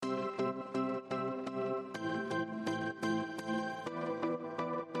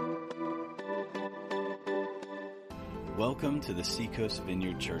Welcome to the Seacoast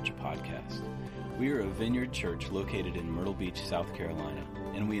Vineyard Church podcast. We are a vineyard church located in Myrtle Beach, South Carolina,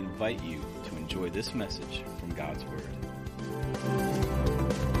 and we invite you to enjoy this message from God's Word.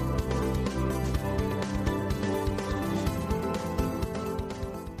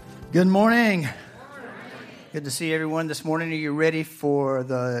 Good morning. Good to see everyone this morning. Are you ready for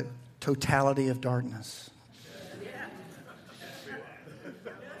the totality of darkness?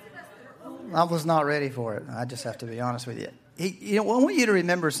 I was not ready for it. I just have to be honest with you. I want you to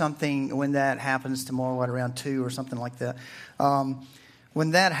remember something when that happens tomorrow at around 2 or something like that.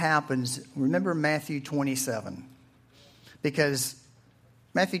 When that happens, remember Matthew 27. Because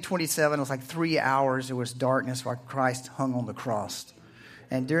Matthew 27 was like 3 hours. It was darkness while Christ hung on the cross.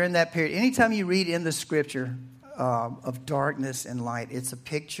 And during that period, anytime you read in the scripture of darkness and light, it's a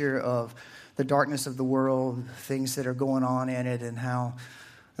picture of the darkness of the world, things that are going on in it, and how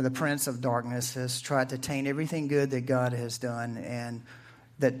the prince of darkness has tried to taint everything good that God has done, and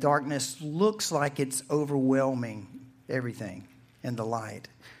that darkness looks like it's overwhelming everything in the light.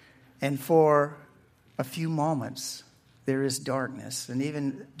 And for a few moments, there is darkness. And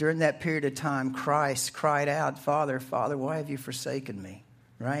even during that period of time, Christ cried out, Father, Father, why have you forsaken me?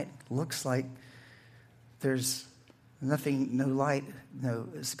 Right? Looks like there's nothing, no light,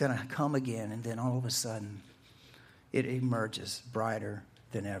 it's going to come again. And then all of a sudden, it emerges brighter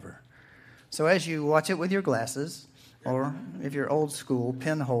than ever. So as you watch it with your glasses, or if you're old school,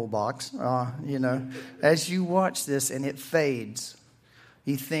 pinhole box, as you watch this and it fades,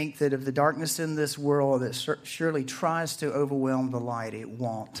 you think that of the darkness in this world that surely tries to overwhelm the light, it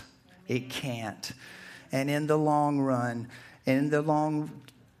won't. It can't. And in the long run, in the long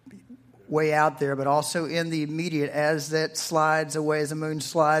way out there, but also in the immediate, as that slides away, as the moon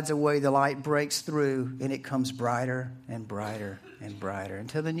slides away, the light breaks through and it comes brighter and brighter and brighter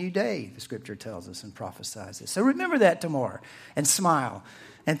until the new day, the scripture tells us and prophesies it. So remember that tomorrow and smile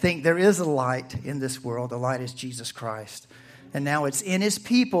and think there is a light in this world. The light is Jesus Christ. And now it's in his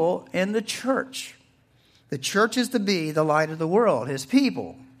people in the church. The church is to be the light of the world, his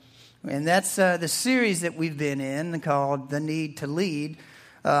people. And that's the series that we've been in called The Need to Lead.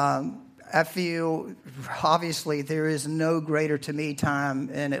 I feel, obviously, there is no greater to me time,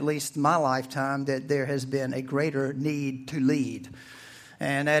 in at least my lifetime, that there has been a greater need to lead.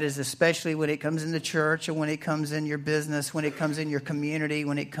 And that is especially when it comes in the church, or when it comes in your business, when it comes in your community,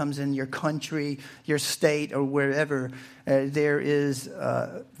 when it comes in your country, your state, or wherever. There is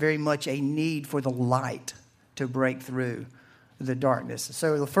very much a need for the light to break through the darkness.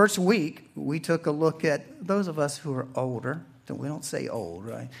 So the first week, we took a look at those of us who are older. We don't say old,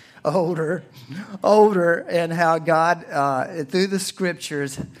 right? Older, and how God, through the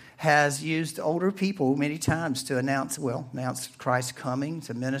scriptures, has used older people many times to announce Christ's coming,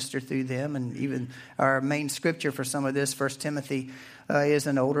 to minister through them. And even our main scripture for some of this, 1 Timothy, is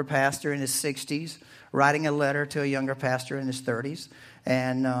an older pastor in his 60s, writing a letter to a younger pastor in his 30s,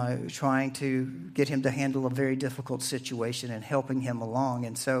 and trying to get him to handle a very difficult situation and helping him along.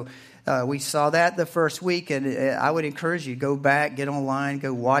 And so we saw that the first week, and I would encourage you, go back, get online,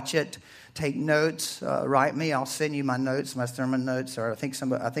 go watch it, take notes, write me. I'll send you my notes, my sermon notes, or I think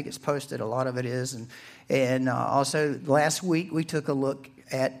it's posted. A lot of it is. And also last week we took a look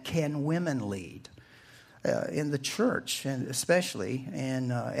at, can women lead in the church, and especially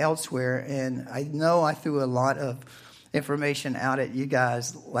and elsewhere. And I know I threw a lot of information out at you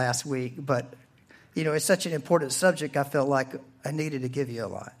guys last week, but it's such an important subject, I felt like I needed to give you a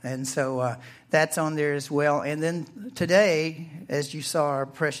lot. And so that's on there as well. And then today, as you saw our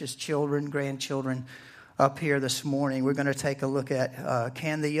precious children, grandchildren up here this morning, we're going to take a look at,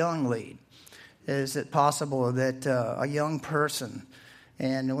 can the young lead? Is it possible that a young person,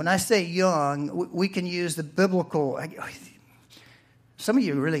 and when I say young, we can use the biblical. Some of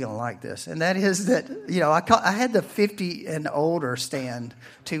you are really going to like this, and that is that, I had the 50 and older stand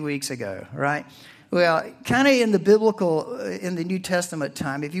 2 weeks ago, right? Well, kind of in the biblical, in the New Testament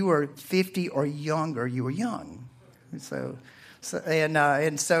time, if you were 50 or younger, you were young. But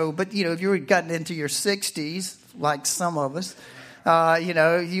if you were gotten into your 60s, like some of us,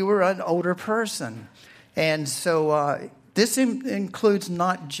 you were an older person. And so this includes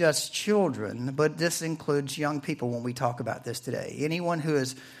not just children, but this includes young people when we talk about this today. Anyone who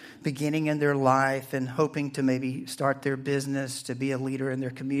is beginning in their life and hoping to maybe start their business, to be a leader in their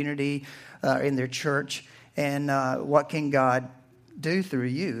community, in their church. And what can God do through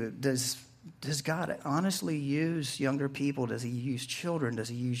you? Does God honestly use younger people? Does he use children? Does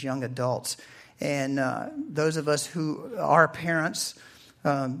he use young adults? And those of us who are parents,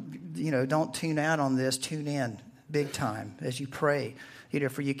 don't tune out on this. Tune in big time as you pray,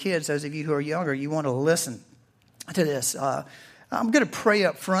 for your kids. Those of you who are younger, you want to listen to this. I'm going to pray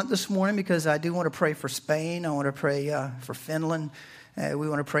up front this morning because I do want to pray for Spain. I want to pray for Finland. We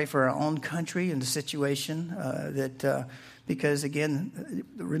want to pray for our own country and the situation because, again,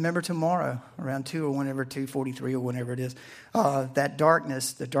 remember tomorrow around 2 or whenever, 2:43 or whenever it is, the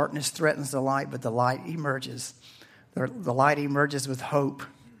darkness threatens the light, but the light emerges. The light emerges with hope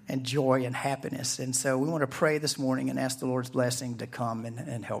and joy and happiness. And so we want to pray this morning and ask the Lord's blessing to come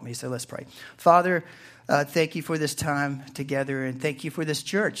and help me. So let's pray. Father, thank you for this time together, and thank you for this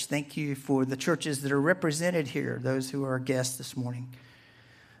church. Thank you for the churches that are represented here, those who are our guests this morning.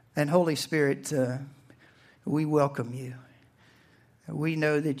 And Holy Spirit, we welcome you. We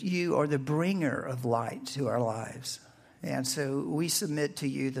know that you are the bringer of light to our lives. And so we submit to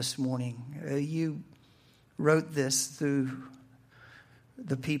you this morning. You wrote this through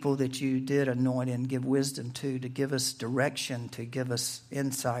the people that you did anoint and give wisdom to give us direction, to give us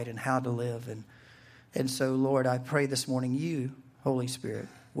insight in how to live. And so, Lord, I pray this morning you, Holy Spirit,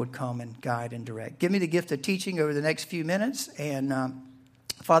 would come and guide and direct. Give me the gift of teaching over the next few minutes. And,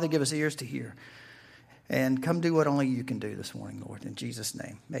 Father, give us ears to hear. And come do what only you can do this morning, Lord. In Jesus'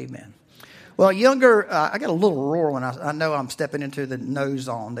 name, amen. Well, I got a little roar when I know I'm stepping into the no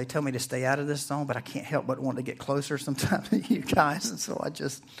zone. They tell me to stay out of this zone, but I can't help but want to get closer sometimes to you guys. And so I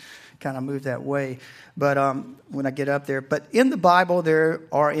just kind of move that way. But when I get up there. But in the Bible, there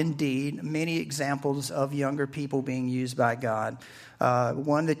are indeed many examples of younger people being used by God.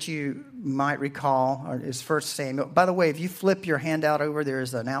 One that you might recall is 1 Samuel. By the way, if you flip your handout over, there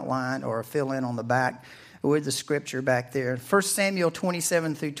is an outline or a fill-in on the back with the scripture back there. 1 Samuel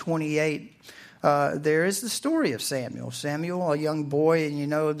 27 through 28, there is the story of Samuel. Samuel, a young boy, and you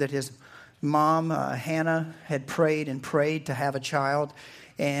know that his mom, Hannah, had prayed and prayed to have a child,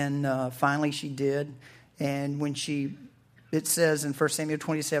 and finally she did. And when it says in 1 Samuel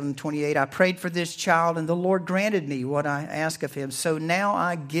 27, 28, I prayed for this child, and the Lord granted me what I asked of him. So now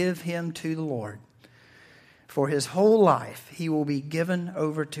I give him to the Lord. For his whole life he will be given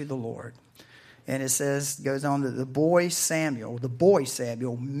over to the Lord. And it says, goes on that the boy Samuel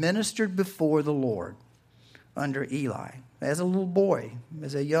ministered before the Lord under Eli. As a little boy,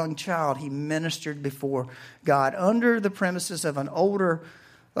 as a young child, he ministered before God under the premises of an older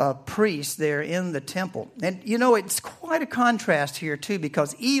priest there in the temple. And you know, it's quite a contrast here too,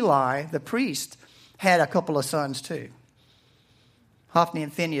 because Eli, the priest, had a couple of sons too, Hophni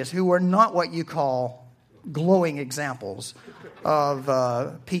and Phinehas, who were not what you call glowing examples of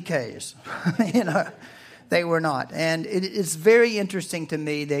PKs. They were not. And it's very interesting to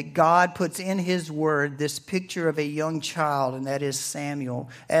me that God puts in his word this picture of a young child, and that is Samuel,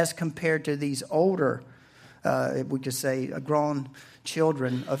 as compared to these older, we could say, grown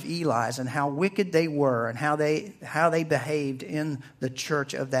children of Eli's, and how wicked they were, and how they behaved in the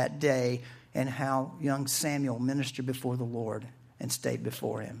church of that day, and how young Samuel ministered before the Lord and stayed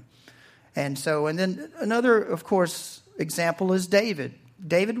before him. And then another, of course, example is David.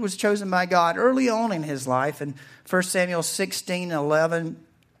 David was chosen by God early on in his life. In 1 Samuel 16:11,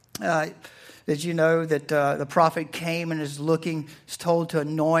 did you know that the prophet came and is told to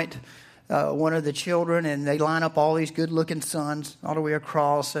anoint one of the children, and they line up all these good-looking sons all the way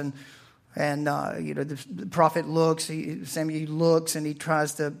across, and the prophet Samuel looks, and he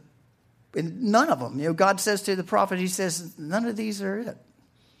tries to, and none of them. God says to the prophet, he says, none of these are it.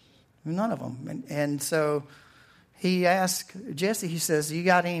 None of them. And so he asked Jesse, he says, you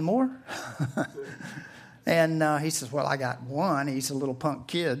got any more? And he says, well, I got one. He's a little punk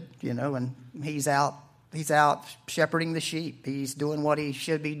kid, and he's out shepherding the sheep. He's doing what he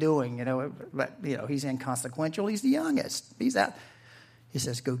should be doing, but, he's inconsequential. He's the youngest. He's out. He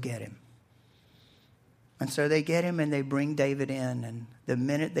says, go get him. And so they get him and they bring David in. And the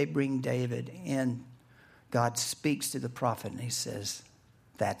minute they bring David in, God speaks to the prophet and he says,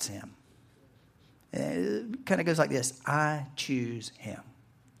 that's him. It kind of goes like this. I choose him.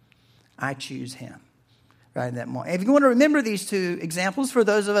 I choose him. Right in that moment. If you want to remember these two examples, for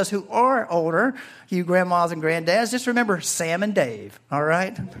those of us who are older, you grandmas and granddads, just remember Sam and Dave, all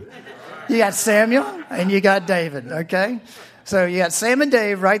right? You got Samuel and you got David, okay? So you got Sam and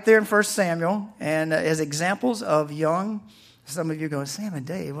Dave right there in 1 Samuel, and as examples of young, some of you go, Sam and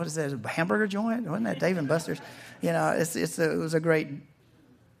Dave, what is that, a hamburger joint? Wasn't that Dave and Buster's? It was a great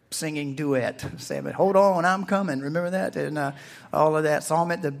singing duet. Sam, hold on, I'm coming. Remember that? And all of that. Saw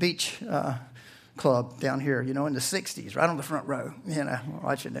them at the beach club down here, in the 60s, right on the front row,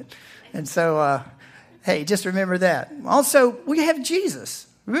 watching it. And so, hey, just remember that. Also, we have Jesus.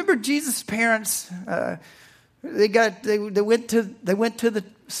 Remember Jesus' parents, they went to the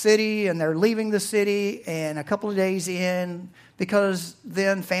city, and they're leaving the city, and a couple of days in, because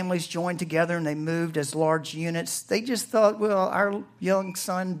then families joined together and they moved as large units, they just thought, well, our young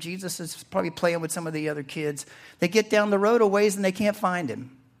son, Jesus, is probably playing with some of the other kids. They get down the road a ways and they can't find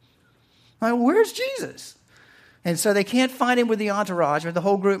him. Like, where's Jesus? And so they can't find him with the entourage or the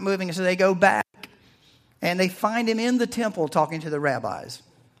whole group moving, and so they go back and they find him in the temple talking to the rabbis,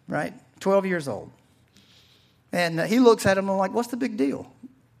 right? 12 years old. And he looks at him and like, what's the big deal?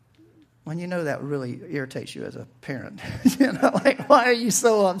 When you know that really irritates you as a parent. Like, why are you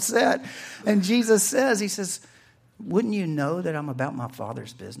so upset? And Jesus says, he says, wouldn't you know that I'm about my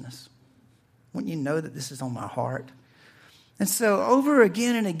Father's business? Wouldn't you know that this is on my heart? And so over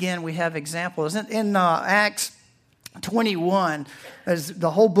again and again, we have examples. In Acts 21, as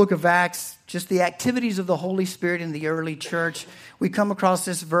the whole book of Acts, just the activities of the Holy Spirit in the early church, we come across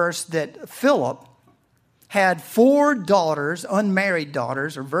this verse that Philip had 4 daughters, unmarried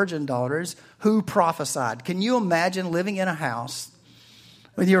daughters or virgin daughters, who prophesied. Can you imagine living in a house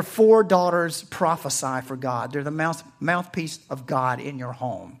with your 4 daughters prophesy for God? They're the mouthpiece of God in your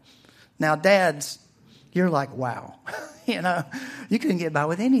home. Now, dads, you're like, wow. You couldn't get by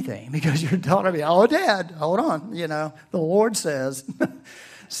with anything because your daughter be, oh, Dad, hold on. The Lord says.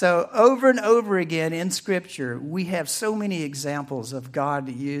 So over and over again in Scripture, we have so many examples of God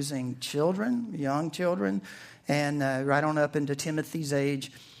using children, young children, and right on up into Timothy's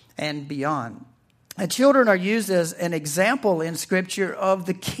age and beyond. And children are used as an example in Scripture of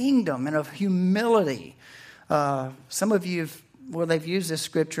the kingdom and of humility. Some of you they've used this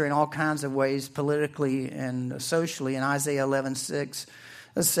Scripture in all kinds of ways, politically and socially. In Isaiah 11:6,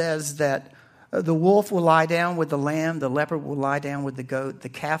 it says that the wolf will lie down with the lamb, the leopard will lie down with the goat, the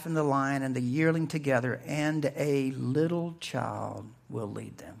calf and the lion and the yearling together, and a little child will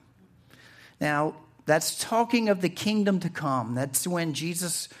lead them. Now, that's talking of the kingdom to come. That's when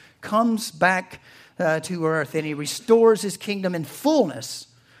Jesus comes back to earth and he restores his kingdom in fullness.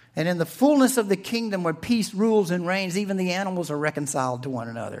 And in the fullness of the kingdom where peace rules and reigns, even the animals are reconciled to one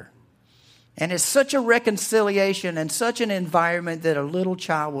another. And it's such a reconciliation and such an environment that a little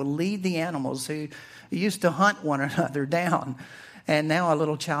child will lead the animals who used to hunt one another down. And now a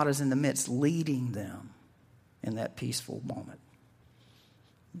little child is in the midst leading them in that peaceful moment.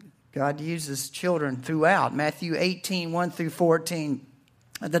 God uses children throughout. Matthew 18, 1 through 14.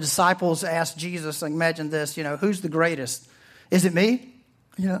 The disciples asked Jesus, imagine this, who's the greatest? Is it me?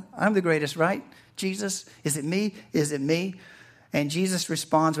 I'm the greatest, right? Jesus, is it me? Is it me? And Jesus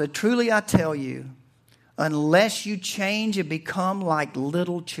responds, but truly I tell you, unless you change and become like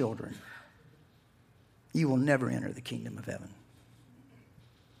little children, you will never enter the kingdom of heaven.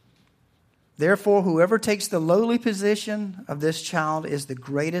 Therefore, whoever takes the lowly position of this child is the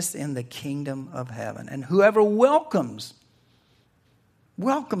greatest in the kingdom of heaven. And whoever welcomes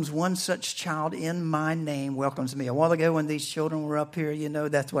one such child in my name welcomes me. A while ago when these children were up here,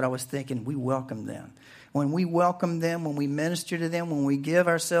 that's what I was thinking. We welcome them. When we welcome them, when we minister to them, when we give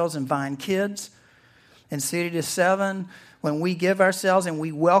ourselves and find kids in City to 7, when we give ourselves and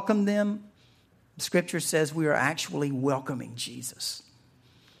we welcome them, Scripture says we are actually welcoming Jesus,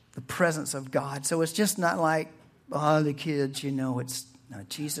 the presence of God. So it's just not like, the kids,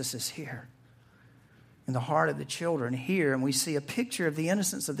 Jesus is here in the heart of the children here. And we see a picture of the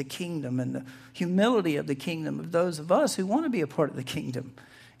innocence of the kingdom and the humility of the kingdom of those of us who want to be a part of the kingdom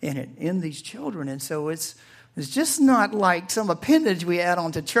in these children. And so it's just not like some appendage we add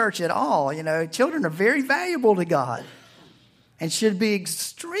on to church at all. Children are very valuable to God and should be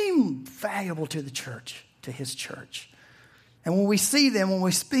extremely valuable to the church, to his church. And when we see them, when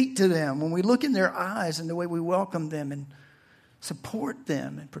we speak to them, when we look in their eyes and the way we welcome them and support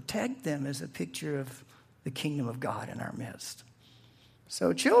them and protect them is a picture of the kingdom of God in our midst.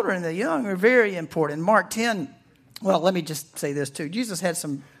 So children, the young, are very important. Mark 10, let me just say this too. Jesus had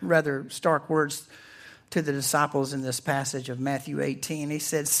some rather stark words to the disciples in this passage of Matthew 18. He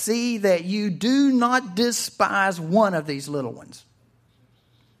said, see that you do not despise one of these little ones.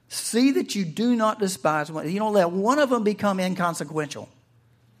 See that you do not despise one. You don't let one of them become inconsequential.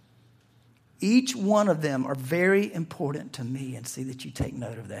 Each one of them are very important to me, and see that you take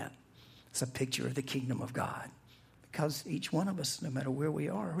note of that. It's a picture of the kingdom of God, because each one of us, no matter where we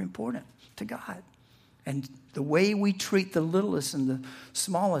are important to God. And the way we treat the littlest and the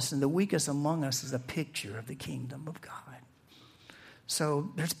smallest and the weakest among us is a picture of the kingdom of God.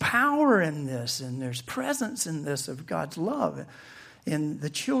 So there's power in this, and there's presence in this of God's love in the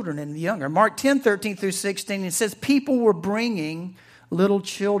children and the younger. Mark 10, 13 through 16, it says people were bringing little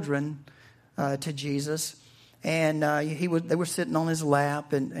children to Jesus, and they were sitting on his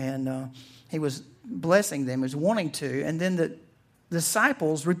lap, and he was blessing them, he was wanting to. And then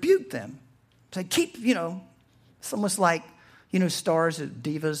disciples rebuked them. Say, keep, it's almost like, stars,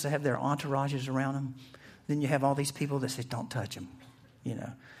 divas that have their entourages around them. Then you have all these people that say, don't touch them.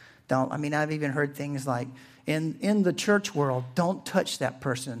 I've even heard things like, in the church world, don't touch that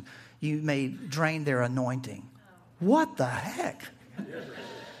person. You may drain their anointing. What the heck?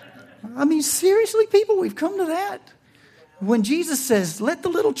 Seriously, people, we've come to that. When Jesus says, let the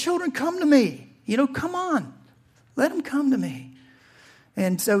little children come to me. Come on. Let them come to me.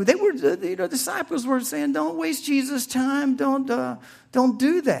 And so they were, disciples were saying, don't waste Jesus' time. Don't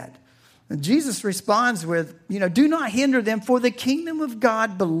do that. And Jesus responds with, do not hinder them, for the kingdom of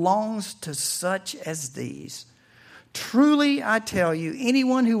God belongs to such as these. Truly, I tell you,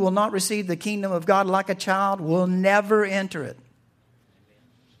 anyone who will not receive the kingdom of God like a child will never enter it.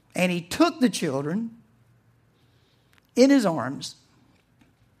 And he took the children in his arms,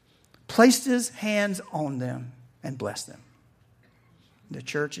 placed his hands on them, and blessed them. The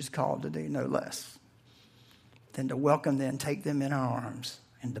church is called to do no less than to welcome them, take them in our arms,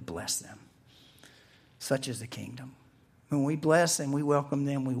 and to bless them. Such is the kingdom. When we bless and we welcome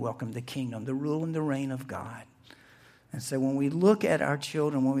them, we welcome the kingdom, the rule and the reign of God. And so when we look at our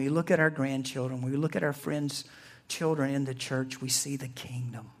children, when we look at our grandchildren, when we look at our friends' children in the church, we see the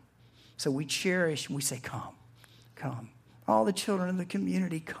kingdom. So we cherish and we say, come, come. All the children in the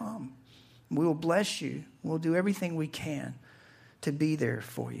community, come. We will bless you. We'll do everything we can to be there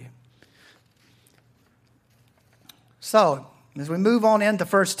for you. So, as we move on into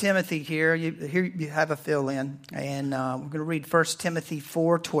 1 Timothy here you have a fill-in. And we're going to read 1 Timothy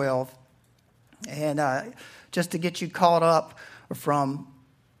 4:12. And just to get you caught up from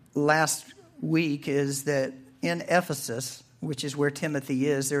last week is that in Ephesus, which is where Timothy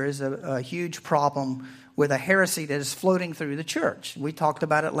is, there is a huge problem with a heresy that is floating through the church. We talked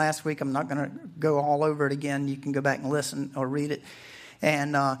about it last week. I'm not going to go all over it again. You can go back and listen or read it.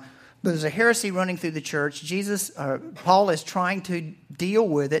 And there's a heresy running through the church. Paul is trying to deal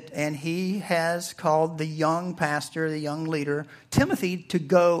with it, and he has called the young pastor, the young leader, Timothy, to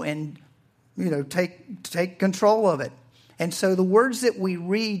go and take control of it. And so the words that we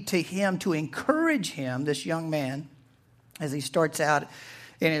read to him to encourage him, this young man, as he starts out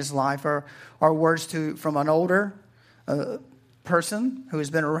in his life, are words from an older person who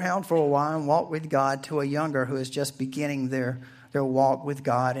has been around for a while and walked with God to a younger who is just beginning their walk with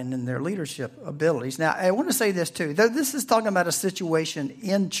God and in their leadership abilities. Now, I want to say this too. Though this is talking about a situation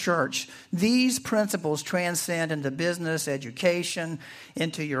in church, these principles transcend into business, education,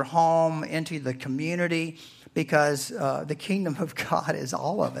 into your home, into the community, because the kingdom of God is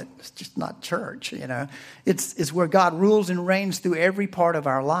all of it. It's just not church, It's where God rules and reigns through every part of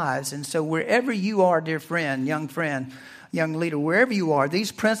our lives. And so wherever you are, dear friend, young leader, wherever you are,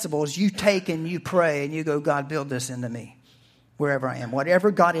 these principles you take and you pray and you go, God, build this into me. Wherever I am, whatever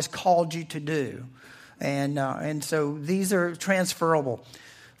God has called you to do. And so these are transferable.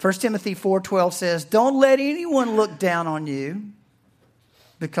 1 Timothy 4:12 says, don't let anyone look down on you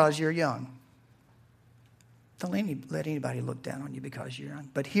because you're young. Don't let anybody look down on you because you're young.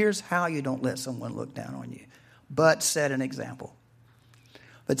 But here's how you don't let someone look down on you. But set an example.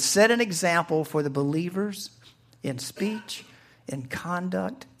 But set an example for the believers in speech, in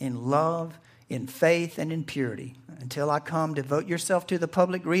conduct, in love, in faith, and in purity. Until I come, devote yourself to the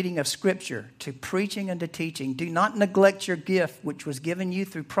public reading of Scripture, to preaching and to teaching. Do not neglect your gift, which was given you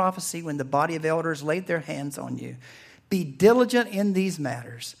through prophecy when the body of elders laid their hands on you. Be diligent in these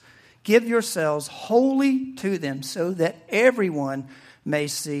matters. Give yourselves wholly to them so that everyone may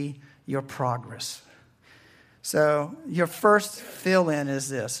see your progress. So your first fill-in is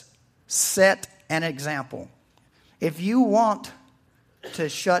this. Set an example. If you want to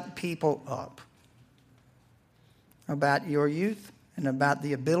shut people up about your youth and about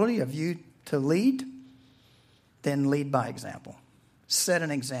the ability of you to lead, then lead by example. Set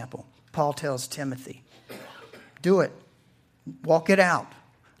an example. Paul tells Timothy, do it. Walk it out.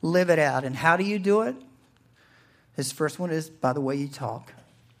 Live it out. And how do you do it? His first one is by the way you talk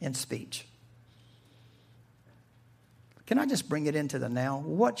in speech. Can I just bring it into the now?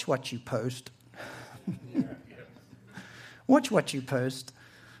 Watch what you post. Watch what you post,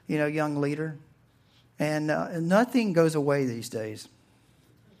 young leader. And nothing goes away these days.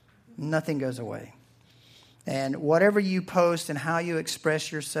 Nothing goes away. And whatever you post and how you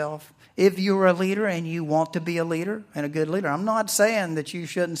express yourself, if you're a leader and you want to be a leader and a good leader, I'm not saying that you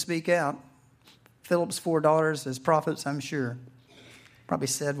shouldn't speak out. Philip's 4 daughters as prophets, I'm sure, probably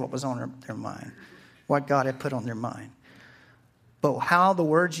said what was on their mind, what God had put on their mind. But how the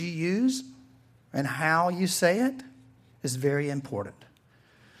words you use and how you say it is very important.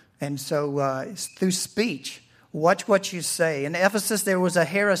 And so through speech, Watch what you say. In Ephesus, there was a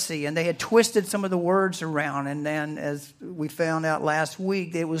heresy, and they had twisted some of the words around. And then, as we found out last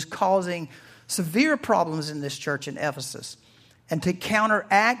week, it was causing severe problems in this church in Ephesus. And to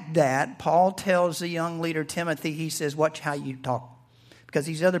counteract that, Paul tells the young leader Timothy, he says, watch how you talk. Because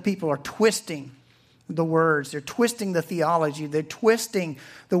these other people are twisting the words. They're twisting the theology. They're twisting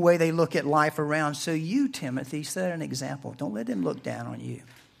the way they look at life around. So you, Timothy, set an example. Don't let them look down on you.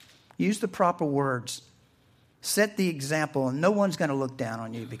 Use the proper words. Set the example, and no one's going to look down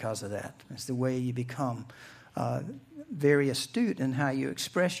on you because of that. It's the way you become very astute in how you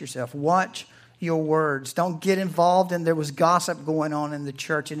express yourself. Watch your words. Don't get involved in there was gossip going on in the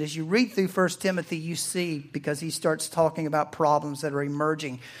church. And as you read through 1 Timothy, you see, because he starts talking about problems that are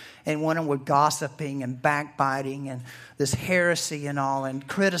emerging, and one of them with gossiping and backbiting and this heresy and all, and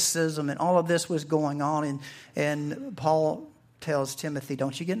criticism, and all of this was going on. And Paul tells Timothy,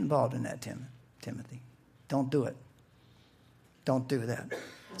 don't you get involved in that, Timothy. Don't do it. Don't do that.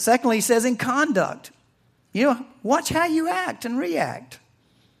 Secondly, he says in conduct. Watch how you act and react.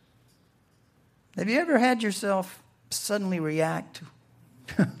 Have you ever had yourself suddenly react?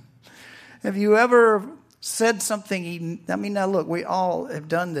 Have you ever said something? Now look, we all have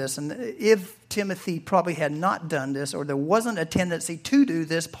done this. And if Timothy probably had not done this, or there wasn't a tendency to do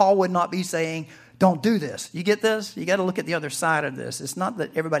this, Paul would not be saying, don't do this. You get this? You got to look at the other side of this. It's not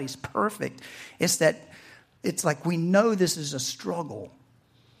that everybody's perfect. It's that it's like we know this is a struggle.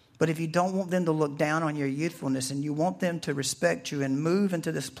 But if you don't want them to look down on your youthfulness and you want them to respect you and move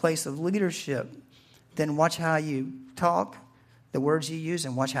into this place of leadership, then watch how you talk, the words you use,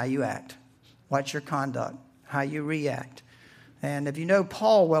 and watch how you act. Watch your conduct, how you react. And if you know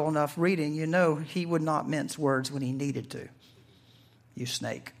Paul well enough reading, you know he would not mince words when he needed to. You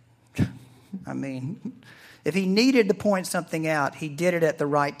snake. If he needed to point something out, he did it at the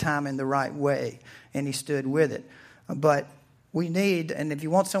right time in the right way, and he stood with it. But we need, and if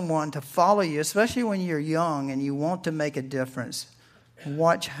you want someone to follow you, especially when you're young and you want to make a difference,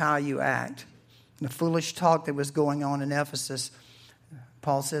 watch how you act. The foolish talk that was going on in Ephesus,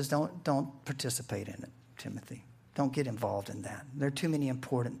 Paul says, don't participate in it, Timothy. Don't get involved in that. There are too many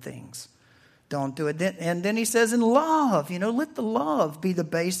important things. Don't do it. And then he says in love, let the love be the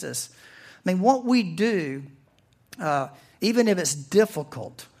basis. What we do, even if it's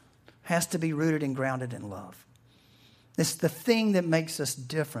difficult, has to be rooted and grounded in love. It's the thing that makes us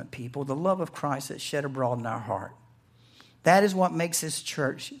different, people. The love of Christ that's shed abroad in our heart. That is what makes this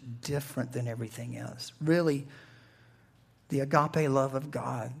church different than everything else. Really, the agape love of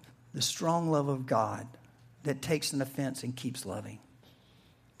God, the strong love of God that takes an offense and keeps loving,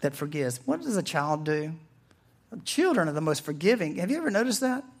 that forgives. What does a child do? Children are the most forgiving. Have you ever noticed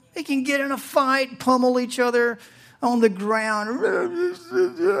that? They can get in a fight, pummel each other on the ground.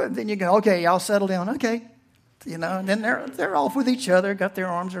 Then you go, okay, y'all settle down. Okay. And then they're off with each other, got their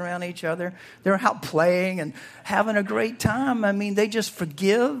arms around each other. They're out playing and having a great time. They just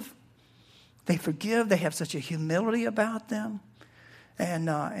forgive. They forgive. They have such a humility about them.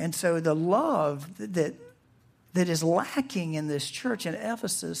 And so the love that is lacking in this church in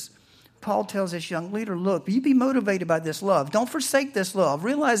Ephesus, Paul tells this young leader, look, you be motivated by this love. Don't forsake this love.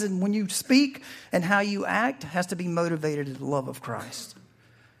 Realize that when you speak and how you act has to be motivated in the love of Christ.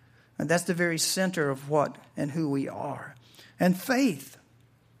 And that's the very center of what and who we are. And faith.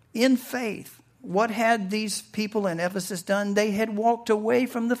 In faith. What had these people in Ephesus done? They had walked away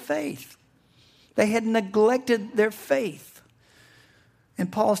from the faith. They had neglected their faith.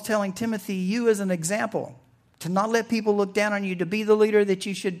 And Paul's telling Timothy, you as an example, to not let people look down on you, to be the leader that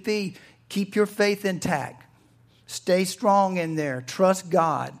you should be. Keep your faith intact. Stay strong in there. Trust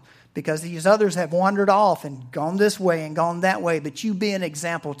God. Because these others have wandered off and gone this way and gone that way. But you be an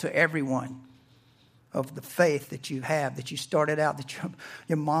example to everyone of the faith that you have, that you started out, that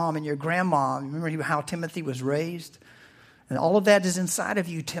your mom and your grandma, remember how Timothy was raised? And all of that is inside of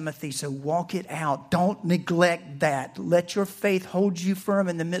you, Timothy, so walk it out. Don't neglect that. Let your faith hold you firm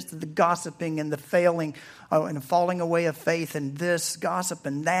in the midst of the gossiping and the failing and the falling away of faith and this gossip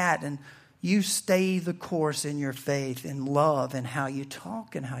and that. And you stay the course in your faith, in love, and how you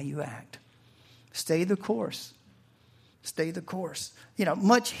talk and how you act. Stay the course. Stay the course.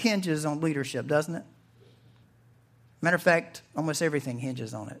 Much hinges on leadership, doesn't it? Matter of fact, almost everything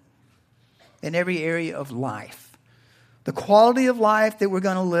hinges on it. In every area of life. The quality of life that we're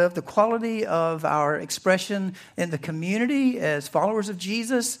going to live, the quality of our expression in the community as followers of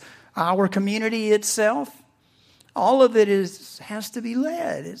Jesus, our community itself, all of it has to be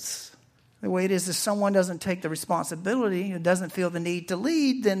led. It's the way it is, if someone doesn't take the responsibility, who doesn't feel the need to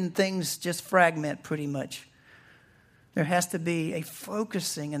lead, then things just fragment pretty much. There has to be a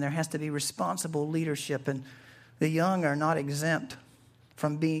focusing and there has to be responsible leadership. And the young are not exempt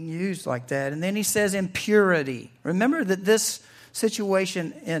from being used like that. And then he says impurity. Remember that this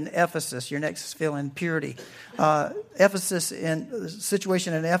situation in Ephesus, your next fill in purity. The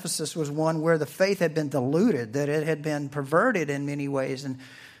situation in Ephesus was one where the faith had been diluted, that it had been perverted in many ways.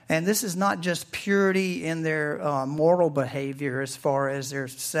 And this is not just purity in their moral behavior as far as their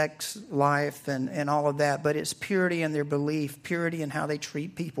sex life and all of that, but it's purity in their belief, purity in how they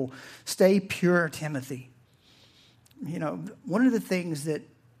treat people. Stay pure, Timothy. You know, one of the things that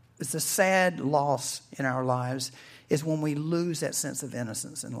is a sad loss in our lives is when we lose that sense of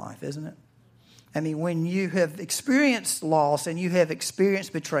innocence in life, isn't it? I mean, when you have experienced loss and you have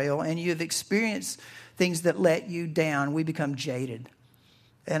experienced betrayal and you have experienced things that let you down, we become jaded.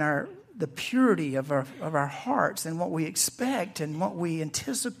 And the purity of our hearts and what we expect and what we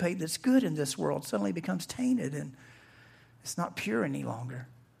anticipate that's good in this world suddenly becomes tainted and it's not pure any longer.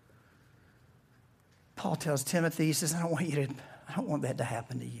 Paul tells Timothy, he says, I don't want that to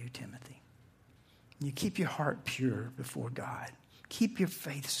happen to you, Timothy. You keep your heart pure before God. Keep your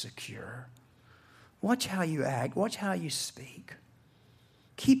faith secure. Watch how you act. Watch how you speak.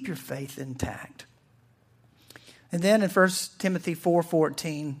 Keep your faith intact. And then in 1 Timothy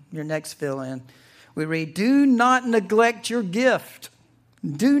 4:14, your next fill-in, we read, do not neglect your gift.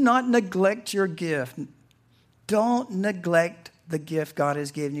 Do not neglect your gift. Don't neglect the gift God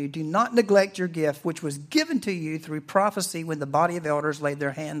has given you. Do not neglect your gift, which was given to you through prophecy when the body of elders laid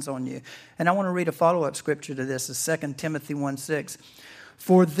their hands on you. And I want to read a follow-up scripture to this, is 2 Timothy 1:6.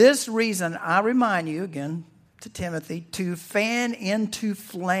 For this reason, I remind you, again, to Timothy, to fan into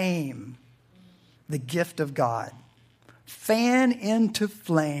flame the gift of God. Fan into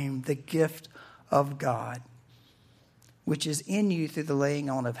flame the gift of God, which is in you through the laying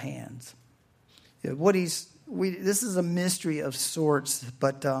on of hands. This is a mystery of sorts,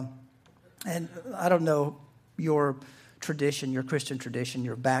 but and I don't know your tradition, your Christian tradition,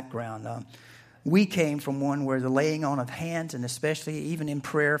 your background. We came from one where the laying on of hands, and especially even in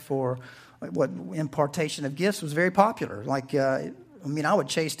prayer for impartation of gifts, was very popular. I would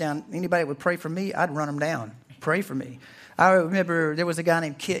chase down anybody that would pray for me. I'd run them down, pray for me. I remember there was a guy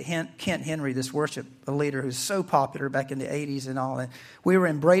named Kent Henry, this worship leader who's so popular back in the 80s and all. And we were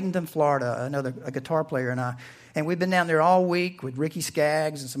in Bradenton, Florida, a guitar player and I. And we've been down there all week with Ricky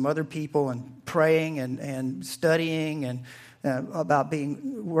Skaggs and some other people and praying and studying and about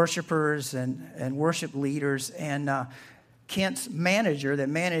being worshipers and worship leaders. And Kent's manager that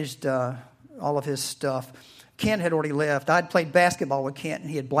managed all of his stuff, Kent had already left. I'd played basketball with Kent,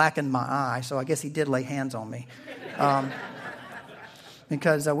 and he had blackened my eye, so I guess he did lay hands on me.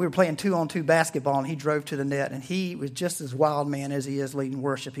 Because we were playing 2-on-2 basketball, and he drove to the net, and he was just as wild man as he is leading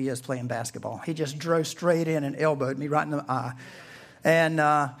worship. He is playing basketball. He just drove straight in and elbowed me right in the eye. And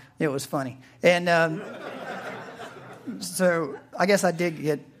it was funny. And so I guess I did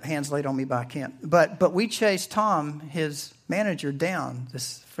get hands laid on me by Kent. But we chased Tom, his manager, down.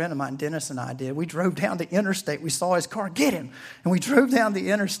 This friend of mine, Dennis, and I did. We drove down the interstate. We saw his car. Get him. And we drove down the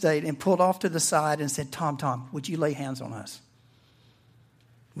interstate and pulled off to the side and said, Tom, would you lay hands on us?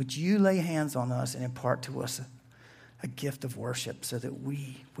 Would you lay hands on us and impart to us a gift of worship so that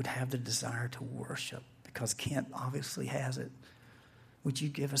we would have the desire to worship? Because Kent obviously has it. Would you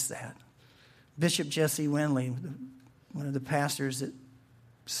give us that? Bishop Jesse Winley, one of the pastors that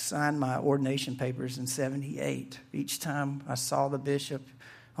signed my ordination papers in 1978. Each time I saw the bishop,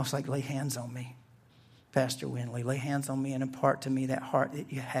 I was like, lay hands on me, Pastor Winley. Lay hands on me and impart to me that heart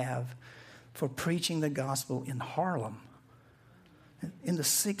that you have for preaching the gospel in Harlem in the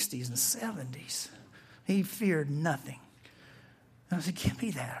 60s and 70s. He feared nothing. And I said, give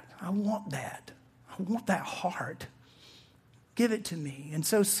me that. I want that. I want that heart. Give it to me. And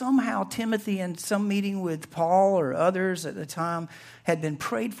so somehow Timothy, in some meeting with Paul or others at the time, had been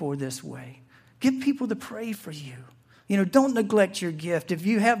prayed for this way. Get people to pray for you. Don't neglect your gift. If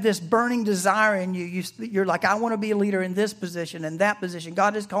you have this burning desire in you, you're like, I want to be a leader in this position and that position.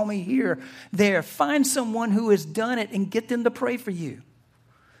 God has called me here, there. Find someone who has done it and get them to pray for you.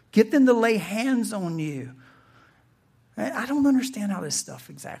 Get them to lay hands on you. I don't understand how this stuff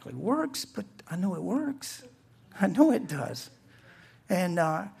exactly works, but I know it works. I know it does. And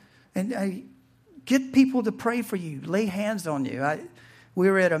get people to pray for you, lay hands on you. We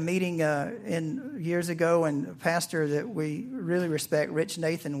were at a meeting years ago, and a pastor that we really respect, Rich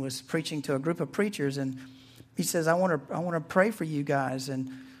Nathan, was preaching to a group of preachers, and he says, "I want to pray for you guys." And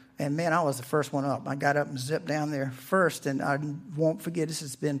man, I was the first one up. I got up and zipped down there first, and I won't forget. This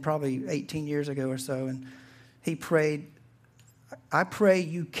has been probably 18 years ago or so, and he prayed, "I pray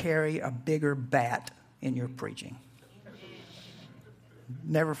you carry a bigger bat in your preaching."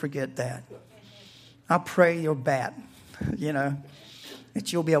 Never forget that. I pray your bat,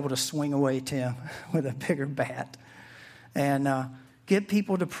 that you'll be able to swing away, Tim, with a bigger bat. And get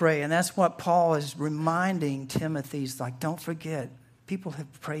people to pray. And that's what Paul is reminding Timothy. He's like, don't forget, people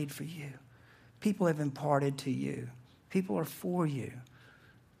have prayed for you. People have imparted to you. People are for you.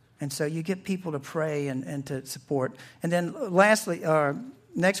 And so you get people to pray and to support. And then lastly,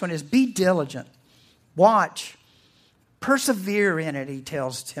 next one is be diligent. Watch. Persevere in it, he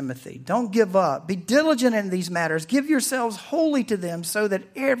tells Timothy. Don't give up. Be diligent in these matters. Give yourselves wholly to them so that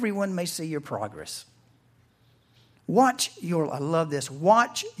everyone may see your progress. I love this.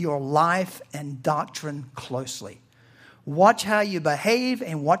 Watch your life and doctrine closely. Watch how you behave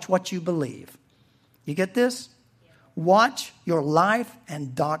and watch what you believe. You get this? Watch your life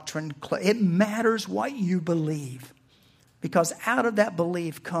and doctrine. It matters what you believe, because out of that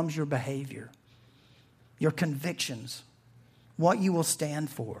belief comes your behavior, your convictions, what you will stand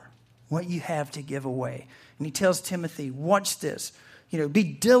for, what you have to give away. And he tells Timothy, watch this. Be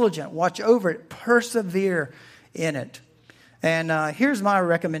diligent, watch over it, persevere in it. And here's my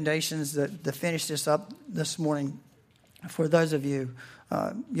recommendations to finish this up this morning for those of you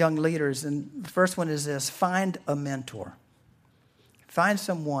young leaders. And the first one is this: find a mentor. Find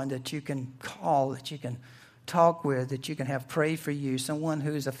someone that you can call, that you can talk with, that you can have pray for you, someone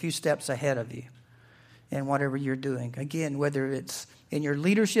who's a few steps ahead of you in whatever you're doing. Again, whether it's in your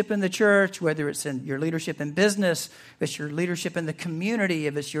leadership in the church, whether it's in your leadership in business, if it's your leadership in the community,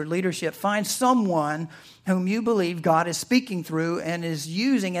 if it's your leadership, find someone whom you believe God is speaking through and is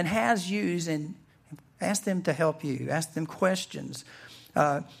using and has used, and ask them to help you. Ask them questions.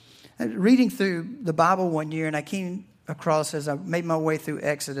 Reading through the Bible one year, and I came across, as I made my way through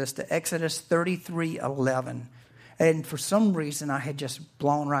Exodus, to Exodus 33:11. And for some reason, I had just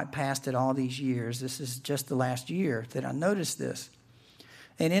blown right past it all these years. This is just the last year that I noticed this.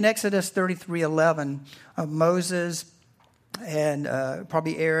 And in Exodus 33:11, Moses and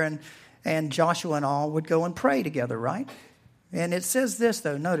probably Aaron and Joshua and all would go and pray together, right? And it says this,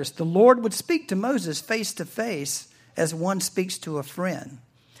 though. Notice, the Lord would speak to Moses face to face as one speaks to a friend.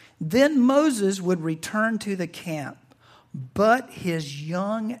 Then Moses would return to the camp, but his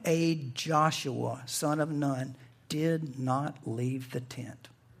young aide Joshua, son of Nun, did not leave the tent.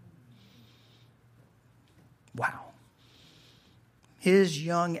 Wow. His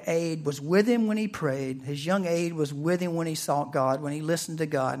young aide was with him when he prayed. His young aide was with him when he sought God, when he listened to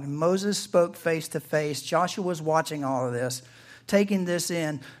God. And Moses spoke face to face. Joshua was watching all of this, taking this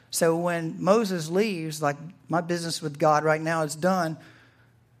in. So when Moses leaves, like, my business with God right now is done,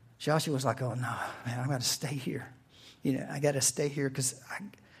 Joshua was like, oh no, man, I've got to stay here. I got to stay here because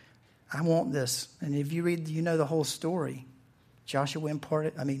I want this. And if you read, the whole story.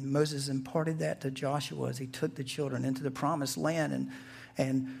 Moses imparted that to Joshua as he took the children into the promised land.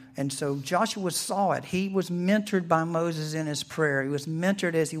 And so Joshua saw it. He was mentored by Moses in his prayer. He was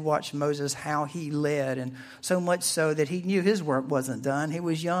mentored as he watched Moses, how he led. And so much so that he knew his work wasn't done. He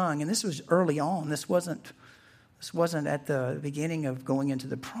was young. And this was early on. This wasn't at the beginning of going into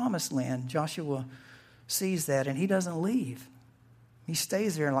the promised land. Joshua sees that and he doesn't leave. He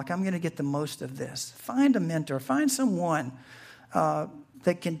stays there like, I'm going to get the most of this. Find a mentor. Find someone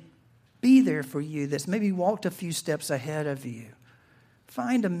that can be there for you, that's maybe walked a few steps ahead of you.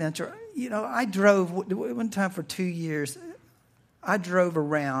 Find a mentor. I drove, one time for 2 years, I drove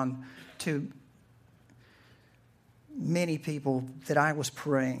around to many people that I was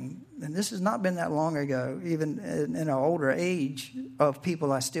praying. And this has not been that long ago, even in an older age, of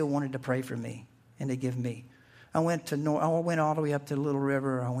people I still wanted to pray for me and to give me. I went all the way up to Little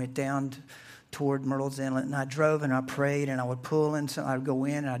River. I went down toward Myrtle's Inlet, and I drove and I prayed, and I would pull in. So I'd go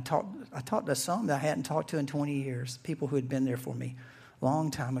in and I talked to some that I hadn't talked to in 20 years, people who had been there for me a long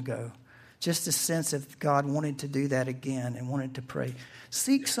time ago. Just a sense of God wanted to do that again and wanted to pray.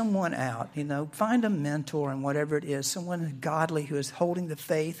 Seek someone out, find a mentor and whatever it is, someone godly who is holding the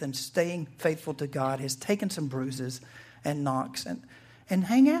faith and staying faithful to God, has taken some bruises and knocks, and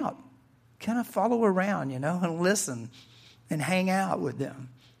hang out. Kind of follow around, and listen and hang out with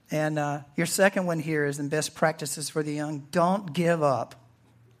them. And your second one here is in best practices for the young. Don't give up.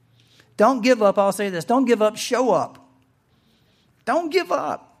 Don't give up. I'll say this. Don't give up. Show up. Don't give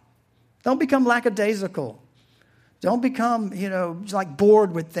up. Don't become lackadaisical. Don't become, like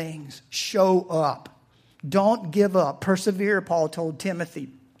bored with things. Show up. Don't give up. Persevere, Paul told Timothy.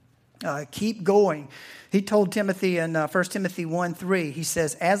 Keep going. He told Timothy in 1 Timothy 1:3, he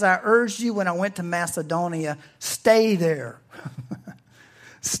says, as I urged you when I went to Macedonia, stay there.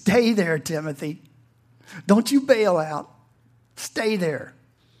 Stay there, Timothy. Don't you bail out. Stay there.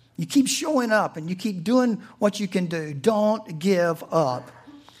 You keep showing up and you keep doing what you can do. Don't give up.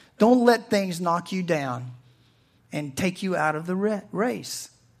 Don't let things knock you down and take you out of the race.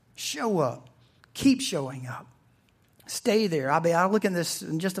 Show up. Keep showing up. Stay there. I'll look in this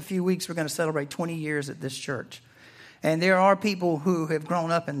in just a few weeks. We're going to celebrate 20 years at this church. And there are people who have grown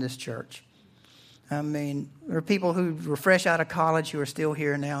up in this church. I mean, there are people who were fresh out of college who are still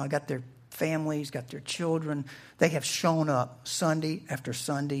here now. Got their families, got their children. They have shown up Sunday after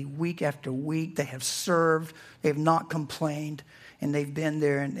Sunday, week after week. They have served. They have not complained. And they've been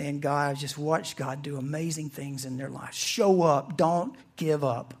there. And God, I've just watched God do amazing things in their lives. Show up. Don't give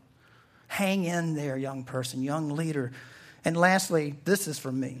up. Hang in there, young person, young leader. And lastly, this is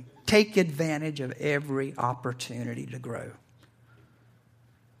for me. Take advantage of every opportunity to grow.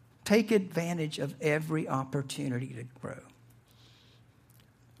 Take advantage of every opportunity to grow.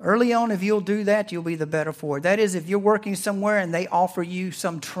 Early on, if you'll do that, you'll be the better for it. That is, if you're working somewhere and they offer you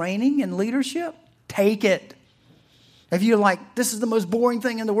some training in leadership, take it. If you're like, this is the most boring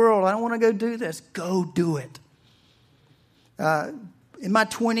thing in the world, I don't want to go do this, go do it. In my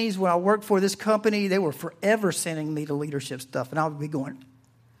 20s, when I worked for this company, they were forever sending me to leadership stuff. And I would be going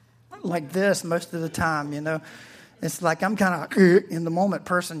like this most of the time, you know. It's like I'm kind of in the moment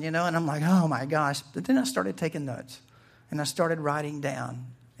person, you know. And I'm like, oh, my gosh. But then I started taking notes. And I started writing down.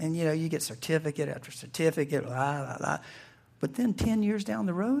 And, you know, you get certificate after certificate, blah, blah, blah. But then 10 years down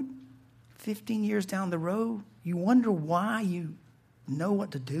the road, 15 years down the road, you wonder why you know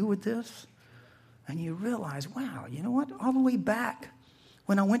what to do with this. And you realize, wow, you know what? All the way back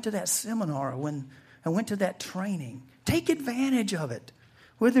when I went to that seminar, when I went to that training, take advantage of it.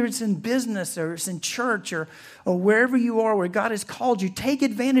 Whether it's in business or it's in church or wherever you are where God has called you, take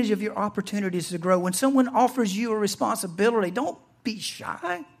advantage of your opportunities to grow. When someone offers you a responsibility, don't be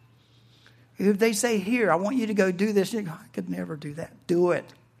shy. If they say, here, I want you to go do this, you go, I could never do that. Do it.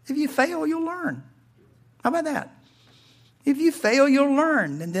 If you fail, you'll learn. How about that? If you fail, you'll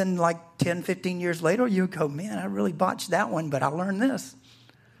learn. And then like 10, 15 years later, you go, man, I really botched that one, but I learned this.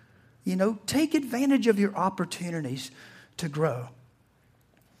 You know, take advantage of your opportunities to grow.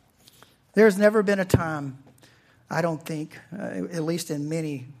 There's never been a time, I don't think, at least in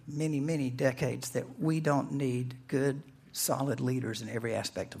many, many, many decades, that we don't need good, solid leaders in every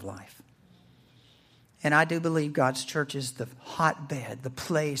aspect of life. And I do believe God's church is the hotbed, the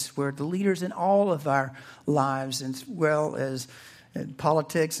place where the leaders in all of our lives, as well as in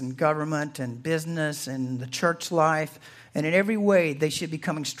politics and government and business and the church life, and in every way, they should be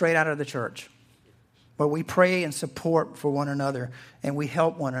coming straight out of the church, where we pray and support for one another and we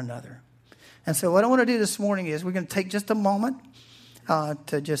help one another. And so what I want to do this morning is we're going to take just a moment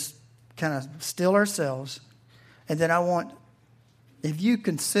to just kind of still ourselves. And then I want, if you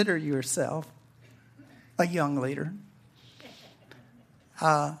consider yourself a young leader,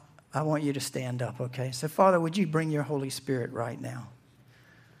 I want you to stand up, okay? So, Father, would you bring your Holy Spirit right now?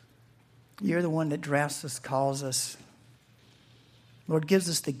 You're the one that drafts us, calls us. Lord, gives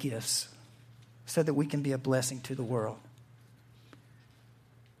us the gifts so that we can be a blessing to the world.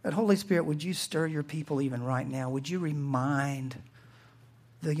 But Holy Spirit, would you stir your people even right now? Would you remind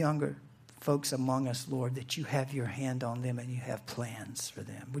the younger folks among us, Lord, that you have your hand on them and you have plans for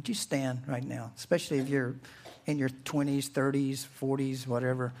them? Would you stand right now, especially if you're in your 20s, 30s, 40s,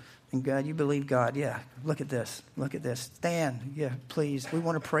 whatever, and God, you believe God. Yeah, look at this. Look at this. Stand. Yeah, please. We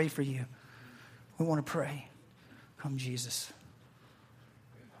want to pray for you. We want to pray. Come, Jesus.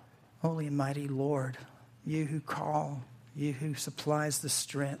 Holy and mighty Lord, you who call, you who supplies the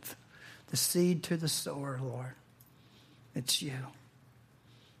strength, the seed to the sower, Lord. It's you.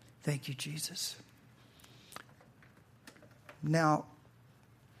 Thank you, Jesus. Now,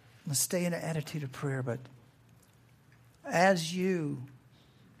 let's stay in an attitude of prayer, but as you,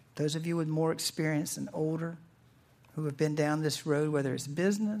 those of you with more experience and older, who have been down this road, whether it's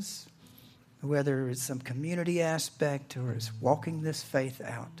business, whether it's some community aspect, or it's walking this faith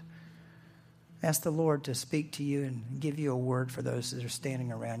out, ask the Lord to speak to you and give you a word for those that are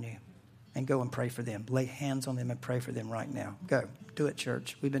standing around you. And go and pray for them. Lay hands on them and pray for them right now. Go. Do it,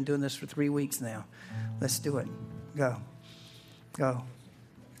 church. We've been doing this for 3 weeks now. Let's do it. Go. Go.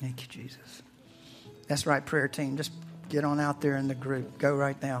 Thank you, Jesus. That's right, prayer team. Just get on out there in the group. Go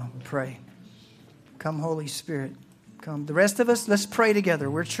right now and pray. Come, Holy Spirit. Come. The rest of us, let's pray together.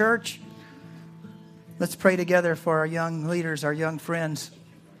 We're church. Let's pray together for our young leaders, our young friends.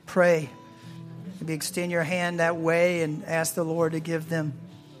 Pray. Maybe extend your hand that way and ask the Lord to give them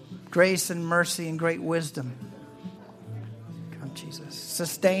grace and mercy and great wisdom. Come, Jesus.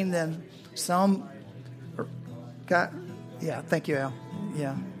 Sustain them. Some, God, yeah, thank you, Al.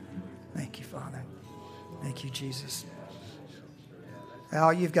 Yeah. Thank you, Father. Thank you, Jesus.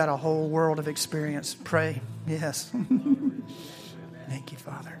 Al, you've got a whole world of experience. Pray. Yes. Thank you,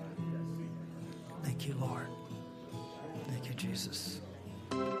 Father. Thank you, Lord. Thank you, Jesus.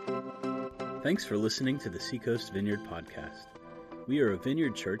 Thanks for listening to the Seacoast Vineyard Podcast. We are a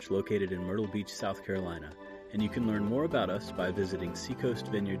vineyard church located in Myrtle Beach, South Carolina, and you can learn more about us by visiting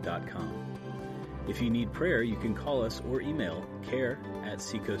seacoastvineyard.com. If you need prayer, you can call us or email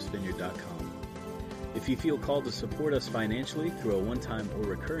care@seacoastvineyard.com. If you feel called to support us financially through a one-time or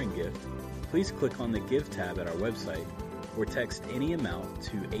recurring gift, please click on the Give tab at our website or text any amount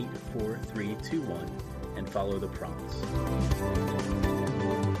to 84321 and follow the prompts.